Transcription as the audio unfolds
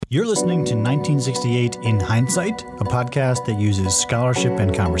You're listening to 1968 in Hindsight, a podcast that uses scholarship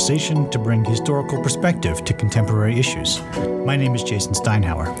and conversation to bring historical perspective to contemporary issues. My name is Jason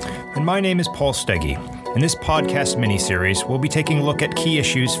Steinhauer. And my name is Paul Steggy. In this podcast mini-series, we'll be taking a look at key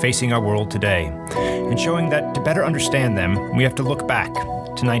issues facing our world today, and showing that to better understand them, we have to look back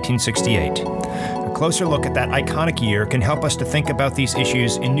to 1968. A closer look at that iconic year can help us to think about these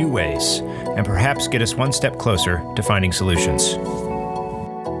issues in new ways, and perhaps get us one step closer to finding solutions.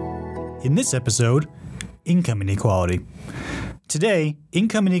 In this episode, income inequality. Today,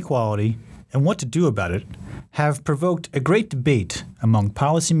 income inequality and what to do about it have provoked a great debate among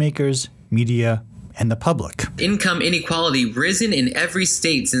policymakers, media, and the public. Income inequality risen in every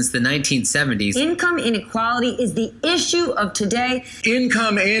state since the 1970s. Income inequality is the issue of today.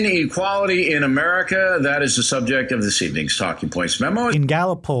 Income inequality in America, that is the subject of this evening's Talking Points memo. In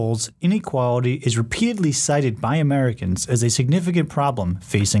Gallup polls, inequality is repeatedly cited by Americans as a significant problem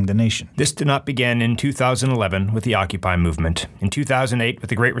facing the nation. This did not begin in 2011 with the Occupy movement, in 2008 with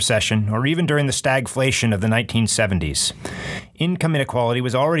the Great Recession, or even during the stagflation of the 1970s. Income inequality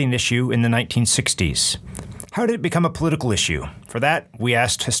was already an issue in the 1960s. How did it become a political issue? For that, we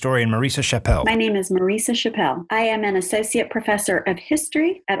asked historian Marisa Chappell. My name is Marisa Chappell. I am an associate professor of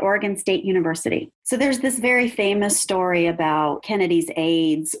history at Oregon State University. So there's this very famous story about Kennedy's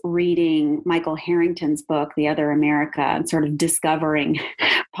aides reading Michael Harrington's book, The Other America, and sort of discovering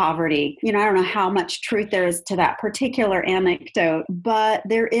poverty. I don't know how much truth there is to that particular anecdote, but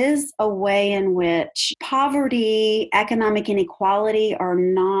there is a way in which poverty, economic inequality are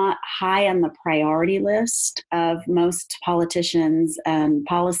not high on the priority list of most politicians and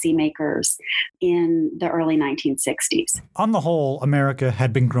policymakers in the early 1960s. On the whole, America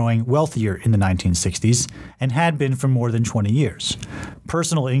had been growing wealthier in the 1960s and had been for more than 20 years.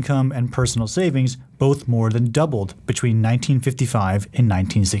 Personal income and personal savings both more than doubled between 1955 and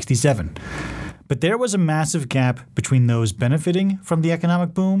 1967. But there was a massive gap between those benefiting from the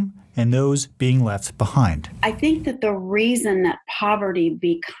economic boom and those being left behind. I think that the reason that poverty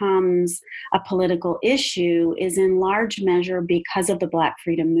becomes a political issue is in large measure because of the Black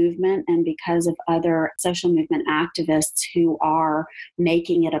Freedom Movement and because of other social movement activists who are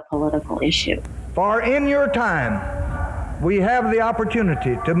making it a political issue. For in your time, we have the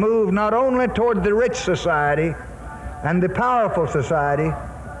opportunity to move not only toward the rich society and the powerful society,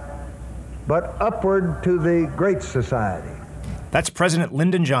 but upward to the great society. That's President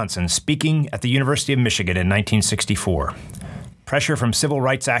Lyndon Johnson speaking at the University of Michigan in 1964. Pressure from civil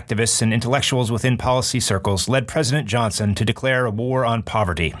rights activists and intellectuals within policy circles led President Johnson to declare a war on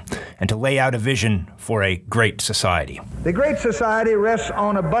poverty and to lay out a vision for a great society. The great society rests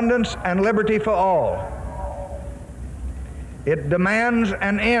on abundance and liberty for all. It demands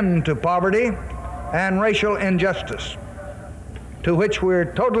an end to poverty and racial injustice, to which we're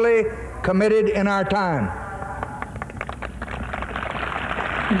totally committed in our time.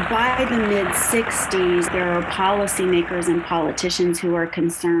 By the mid-60s, there are policymakers and politicians who are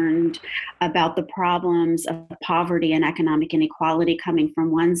concerned about the problems of poverty and economic inequality coming from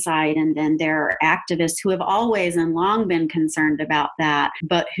one side, and then there are activists who have always and long been concerned about that,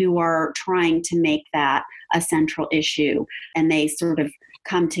 but who are trying to make that a central issue, and they sort of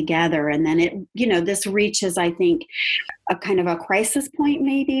come together. And then this reaches, I think, a kind of a crisis point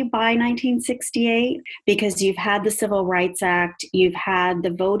maybe by 1968, because you've had the Civil Rights Act, you've had the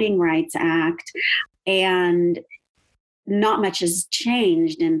Voting Rights Act, and not much has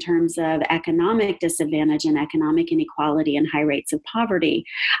changed in terms of economic disadvantage and economic inequality and high rates of poverty.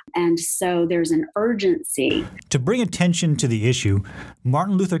 And so there's an urgency. To bring attention to the issue,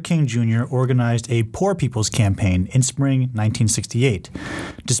 Martin Luther King Jr. organized a Poor People's Campaign in spring 1968.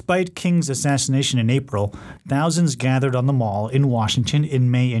 Despite King's assassination in April, thousands gathered on the Mall in Washington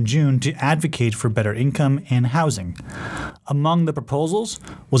in May and June to advocate for better income and housing. Among the proposals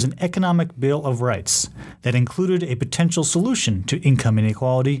was an economic bill of rights that included a potential solution to income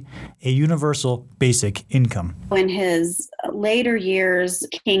inequality, a universal basic income. In his later years,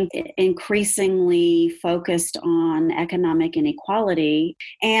 King increasingly focused on economic inequality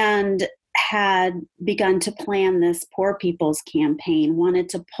and had begun to plan this Poor People's Campaign, wanted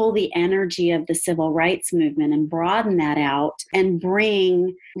to pull the energy of the civil rights movement and broaden that out and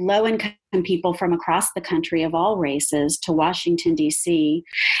bring low-income people from across the country of all races to Washington, D.C.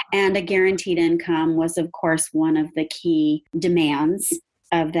 And a guaranteed income was, of course, one of the key demands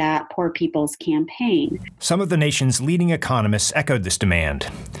of that Poor People's Campaign. Some of the nation's leading economists echoed this demand.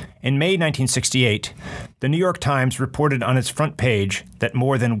 In May 1968, the New York Times reported on its front page that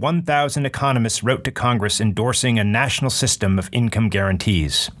more than 1,000 economists wrote to Congress endorsing a national system of income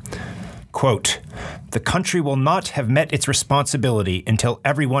guarantees. Quote, "The country will not have met its responsibility until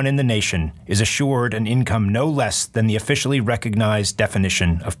everyone in the nation is assured an income no less than the officially recognized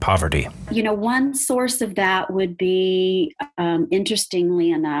definition of poverty." One source of that would be,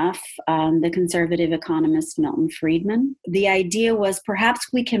 interestingly enough, the conservative economist Milton Friedman. The idea was perhaps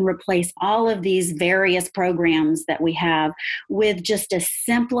we can replace all of these various programs that we have with just a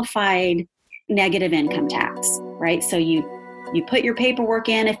simplified negative income tax, right? So you put your paperwork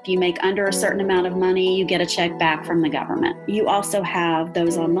in. If you make under a certain amount of money, you get a check back from the government. You also have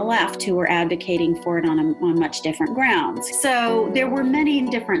those on the left who are advocating for it on much different grounds. So there were many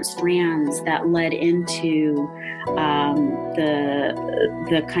different strands that led into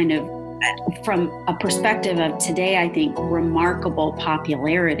the kind of, from a perspective of today, I think, remarkable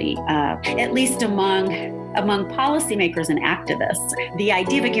popularity, at least among policymakers and activists. The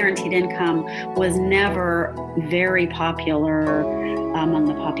idea of a guaranteed income was never very popular among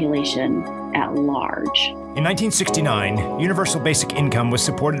the population at large. In 1969, universal basic income was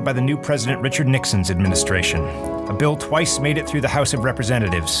supported by the new President Richard Nixon's administration. A bill twice made it through the House of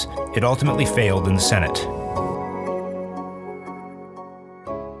Representatives. It ultimately failed in the Senate.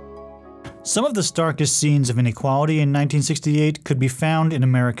 Some of the starkest scenes of inequality in 1968 could be found in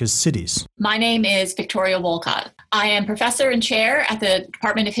America's cities. My name is Victoria Wolcott. I am professor and chair at the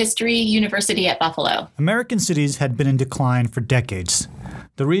Department of History, University at Buffalo. American cities had been in decline for decades.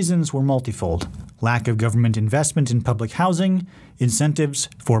 The reasons were multifold: lack of government investment in public housing, incentives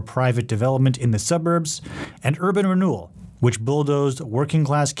for private development in the suburbs, and urban renewal, which bulldozed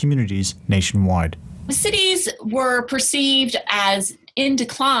working-class communities nationwide. Cities were perceived as in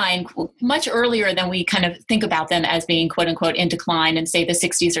decline much earlier than we kind of think about them as being, quote unquote, in decline in, say, the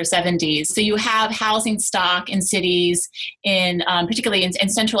 60s or 70s. So you have housing stock in cities, particularly in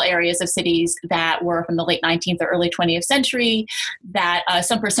central areas of cities that were from the late 19th or early 20th century, that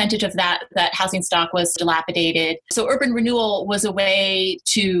some percentage of that housing stock was dilapidated. So urban renewal was a way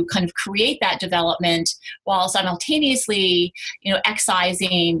to kind of create that development while simultaneously,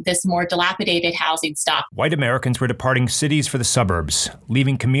 excising this more dilapidated housing stock. White Americans were departing cities for the suburbs,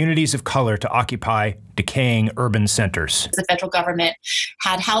 leaving communities of color to occupy decaying urban centers. The federal government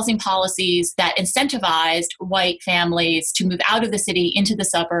had housing policies that incentivized white families to move out of the city into the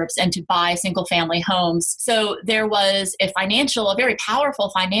suburbs and to buy single-family homes. So there was a very powerful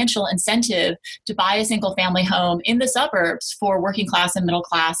financial incentive to buy a single-family home in the suburbs for working-class and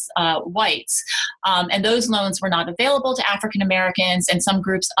middle-class whites. And those loans were not available to African Americans and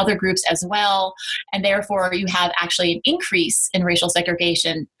other groups as well. And therefore, you have actually an increase in racial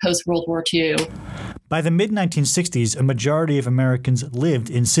segregation post-World War II. By the mid-1960s, a majority of Americans lived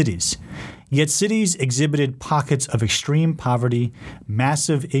in cities. Yet cities exhibited pockets of extreme poverty,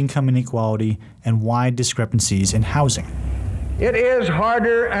 massive income inequality, and wide discrepancies in housing. It is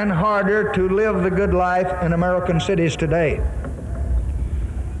harder and harder to live the good life in American cities today.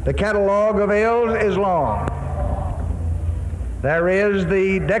 The catalog of ills is long. There is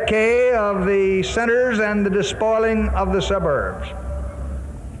the decay of the centers and the despoiling of the suburbs.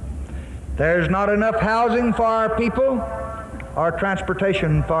 There's not enough housing for our people or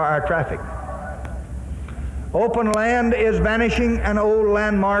transportation for our traffic. Open land is vanishing and old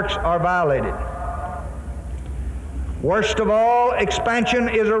landmarks are violated. Worst of all, expansion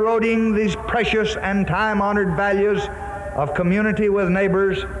is eroding these precious and time-honored values of community with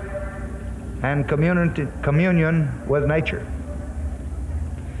neighbors and communion with nature.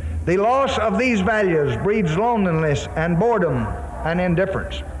 The loss of these values breeds loneliness and boredom and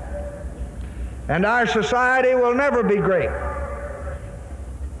indifference. And our society will never be great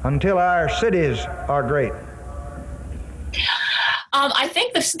until our cities are great. I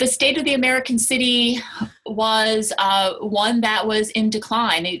think the state of the American city was one that was in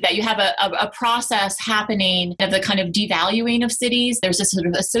decline, that you have a process happening of the kind of devaluing of cities. There's a sort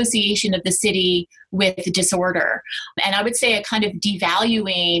of association of the city with disorder. And I would say a kind of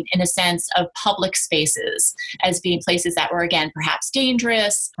devaluing, in a sense, of public spaces as being places that were, again, perhaps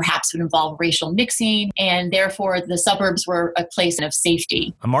dangerous, perhaps would involve racial mixing, and therefore the suburbs were a place of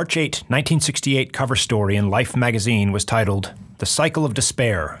safety. A March 8, 1968 cover story in Life magazine was titled "The Cycle of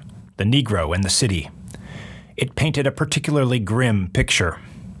Despair, the Negro and the City." It painted a particularly grim picture.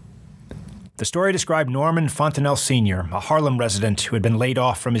 The story described Norman Fontenelle Sr., a Harlem resident who had been laid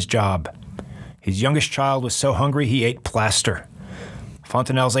off from his job. His youngest child was so hungry he ate plaster.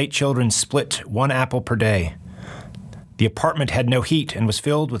 Fontenelle's 8 children split 1 apple per day. The apartment had no heat and was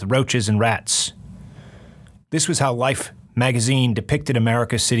filled with roaches and rats. This was how Life magazine depicted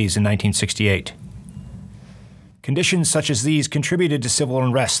America's cities in 1968. Conditions such as these contributed to civil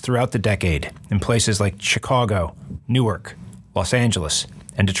unrest throughout the decade in places like Chicago, Newark, Los Angeles,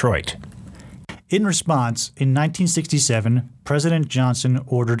 and Detroit. In response, in 1967, President Johnson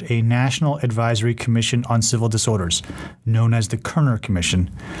ordered a National Advisory Commission on Civil Disorders, known as the Kerner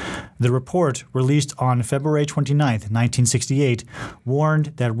Commission. The report, released on February 29, 1968,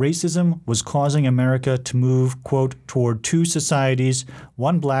 warned that racism was causing America to move, quote, toward two societies,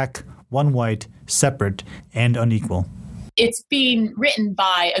 one black, one white, separate, and unequal. It's being written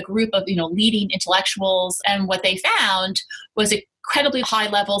by a group of, leading intellectuals, and what they found was incredibly high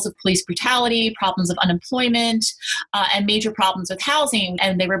levels of police brutality, problems of unemployment, and major problems with housing.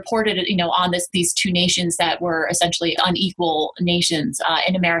 And they reported, on these two nations that were essentially unequal nations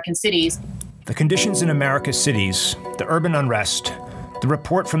in American cities. The conditions in America's cities, the urban unrest, the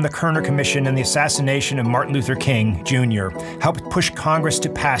report from the Kerner Commission and the assassination of Martin Luther King, Jr. helped push Congress to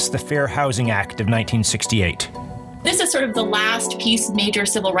pass the Fair Housing Act of 1968. This is sort of the last piece of major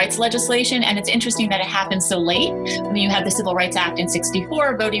civil rights legislation, and it's interesting that it happened so late. I mean, you have the Civil Rights Act in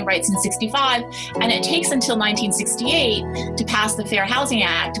 64, voting rights in 65, and it takes until 1968 to pass the Fair Housing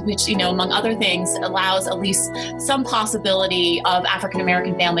Act, which, among other things, allows at least some possibility of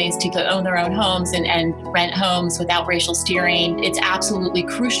African-American families to own their own homes and rent homes without racial steering. It's absolutely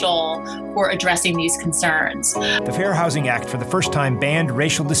crucial for addressing these concerns. The Fair Housing Act, for the first time, banned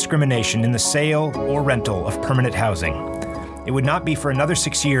racial discrimination in the sale or rental of permanent housing. It would not be for another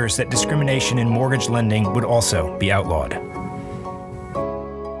 6 years that discrimination in mortgage lending would also be outlawed.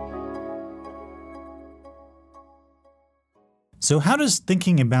 So how does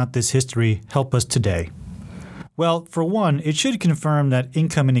thinking about this history help us today? Well, for one, it should confirm that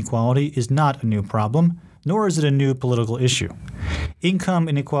income inequality is not a new problem, nor is it a new political issue. Income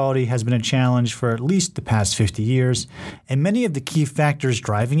inequality has been a challenge for at least the past 50 years, and many of the key factors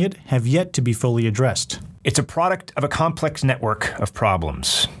driving it have yet to be fully addressed. It's a product of a complex network of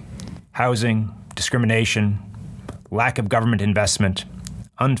problems: housing, discrimination, lack of government investment,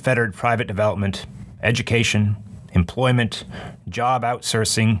 unfettered private development, education, employment, job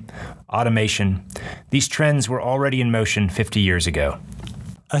outsourcing, automation. These trends were already in motion 50 years ago.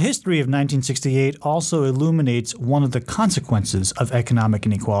 A history of 1968 also illuminates one of the consequences of economic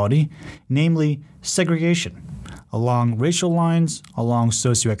inequality, namely segregation, along racial lines, along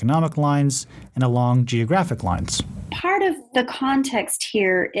socioeconomic lines, and along geographic lines. Part of the context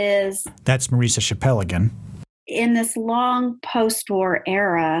here is... That's Marisa Chappell again. In this long post-war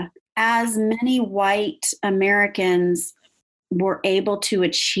era, as many white Americans were able to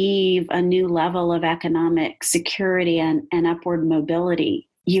achieve a new level of economic security and upward mobility,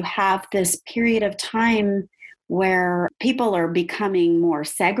 you have this period of time where people are becoming more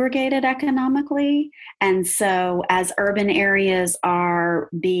segregated economically. And so as urban areas are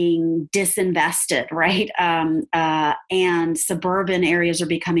being disinvested, right, and suburban areas are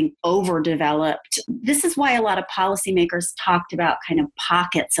becoming overdeveloped, this is why a lot of policymakers talked about kind of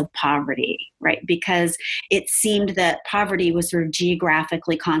pockets of poverty, right, because it seemed that poverty was sort of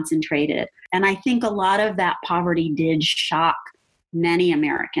geographically concentrated. And I think a lot of that poverty did shock many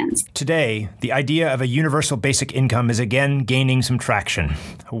Americans. Today, the idea of a universal basic income is again gaining some traction.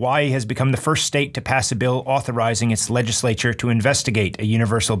 Hawaii has become the first state to pass a bill authorizing its legislature to investigate a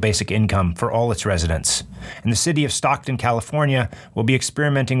universal basic income for all its residents. And the city of Stockton, California, will be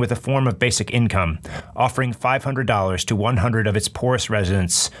experimenting with a form of basic income, offering $500 to 100 of its poorest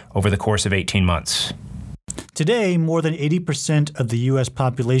residents over the course of 18 months. Today, more than 80% of the U.S.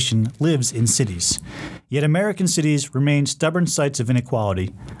 population lives in cities. Yet American cities remain stubborn sites of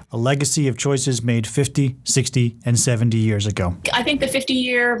inequality, a legacy of choices made 50, 60, and 70 years ago. I think the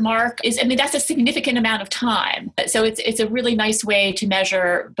 50-year mark that's a significant amount of time. So it's a really nice way to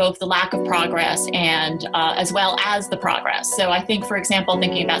measure both the lack of progress and as well as the progress. So I think, for example,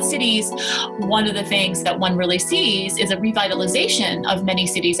 thinking about cities, one of the things that one really sees is a revitalization of many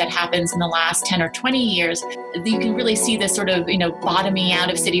cities that happens in the last 10 or 20 years. You can really see this sort of, bottoming out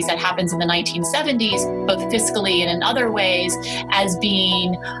of cities that happens in the 1970s, both fiscally and in other ways, as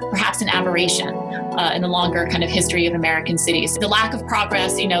being perhaps an aberration in the longer kind of history of American cities. The lack of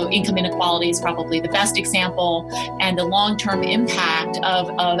progress, income inequality is probably the best example, and the long-term impact of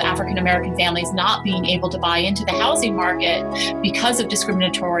African-American families not being able to buy into the housing market because of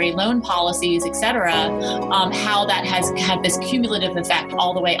discriminatory loan policies, et cetera, how that has had this cumulative effect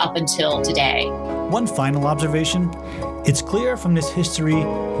all the way up until today. One final observation: it's clear from this history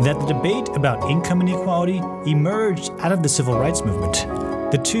that the debate about income inequality emerged out of the civil rights movement.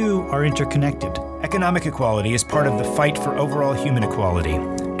 The two are interconnected. Economic equality is part of the fight for overall human equality.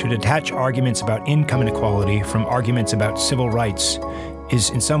 To detach arguments about income inequality from arguments about civil rights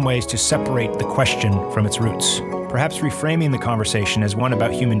is in some ways to separate the question from its roots. Perhaps reframing the conversation as one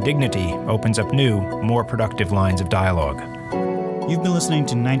about human dignity opens up new, more productive lines of dialogue. You've been listening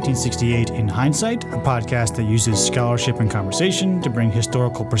to 1968 in Hindsight, a podcast that uses scholarship and conversation to bring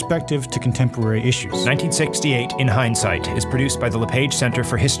historical perspective to contemporary issues. 1968 in Hindsight is produced by the LePage Center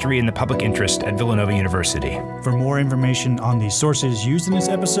for History and the Public Interest at Villanova University. For more information on the sources used in this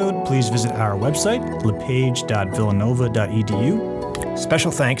episode, please visit our website, lepage.villanova.edu.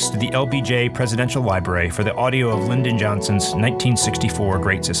 Special thanks to the LBJ Presidential Library for the audio of Lyndon Johnson's 1964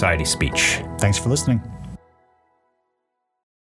 Great Society speech. Thanks for listening.